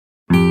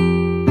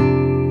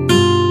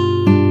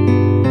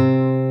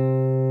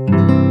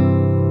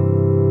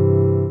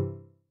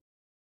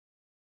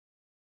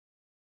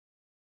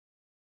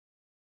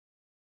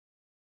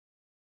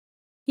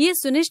ये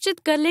सुनिश्चित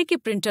कर ले कि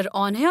प्रिंटर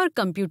ऑन है और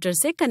कंप्यूटर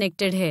से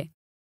कनेक्टेड है।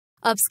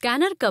 अब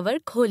स्कैनर कवर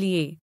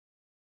खोलिए।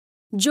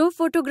 जो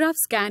फोटोग्राफ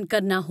स्कैन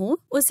करना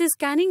हो उसे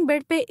स्कैनिंग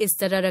बेड पे इस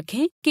तरह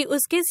रखें कि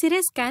उसके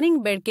सिरे स्कैनिंग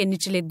बेड के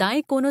निचले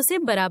दाएं कोनों से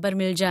बराबर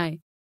मिल जाएं।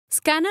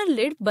 स्कैनर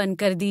लिड बंद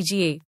कर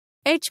दीजिए।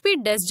 HP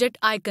डेस्कजेट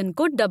आइकन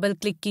को डबल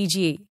क्लिक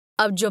कीजिए।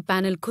 अब जो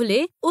पैनल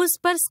खुले उस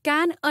पर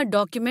स्कैन अ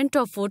डॉक्यूमेंट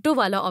और फोटो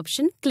वाला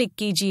ऑप्शन क्लिक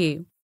कीजिए।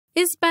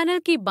 इस पैनल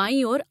की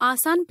बाईं ओर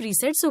आसान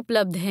प्रीसेट्स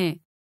उपलब्ध हैं।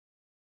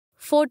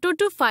 फोटो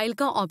टू फाइल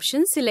का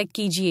ऑप्शन सिलेक्ट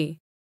कीजिए।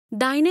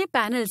 दाहिने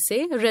पैनल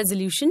से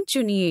रेजोल्यूशन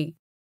चुनिए।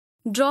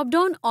 ड्रॉप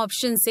डाउन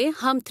ऑप्शन से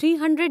हम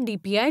 300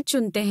 dpi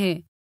चुनते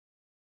हैं।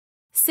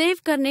 सेव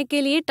करने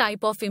के लिए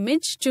टाइप ऑफ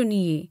इमेज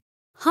चुनिए।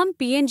 हम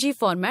PNG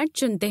फॉर्मेट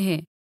चुनते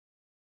हैं।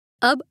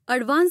 अब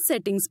एडवांस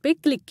सेटिंग्स पे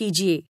क्लिक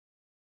कीजिए।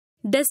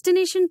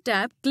 डेस्टिनेशन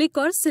टैब क्लिक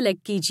और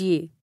सिलेक्ट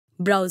कीजिए।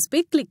 ब्राउज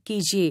पे क्लिक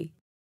कीजिए।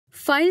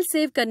 फाइल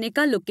सेव करने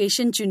का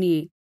लोकेशन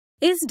चुनिए।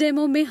 इस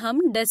डेमो में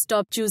हम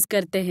डेस्कटॉप चूज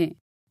करते हैं।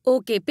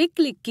 ओके पे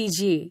क्लिक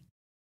कीजिए।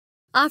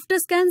 आफ्टर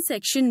स्कैन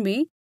सेक्शन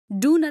में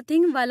डू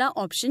नथिंग वाला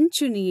ऑप्शन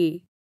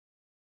चुनिए।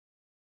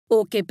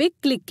 ओके पे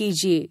क्लिक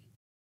कीजिए।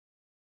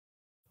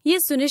 ये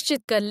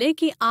सुनिश्चित कर ले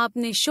कि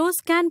आपने show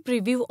scan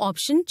preview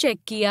option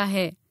check किया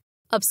है।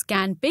 अब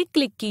स्कैन पे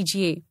क्लिक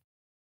कीजिए।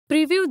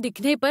 प्रीव्यू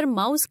दिखने पर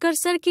माउस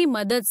कर्सर की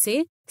मदद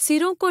से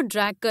सिरों को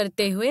ड्रैग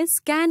करते हुए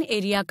स्कैन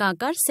एरिया का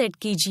आकार सेट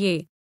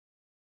कीजिए।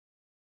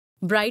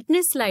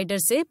 ब्राइटनेस स्लाइडर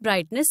से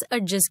ब्राइटनेस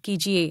एडजस्ट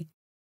कीजिए।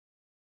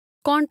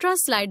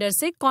 कॉन्ट्रास्ट स्लाइडर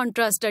से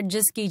कॉन्ट्रास्ट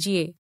एडजस्ट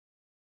कीजिए।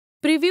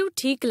 प्रीव्यू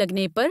ठीक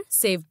लगने पर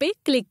सेव पे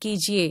क्लिक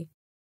कीजिए।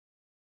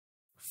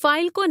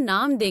 फाइल को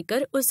नाम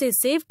देकर उसे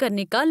सेव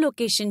करने का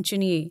लोकेशन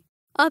चुनिए।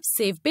 अब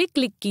सेव पे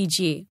क्लिक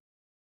कीजिए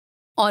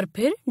और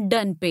फिर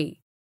डन पे।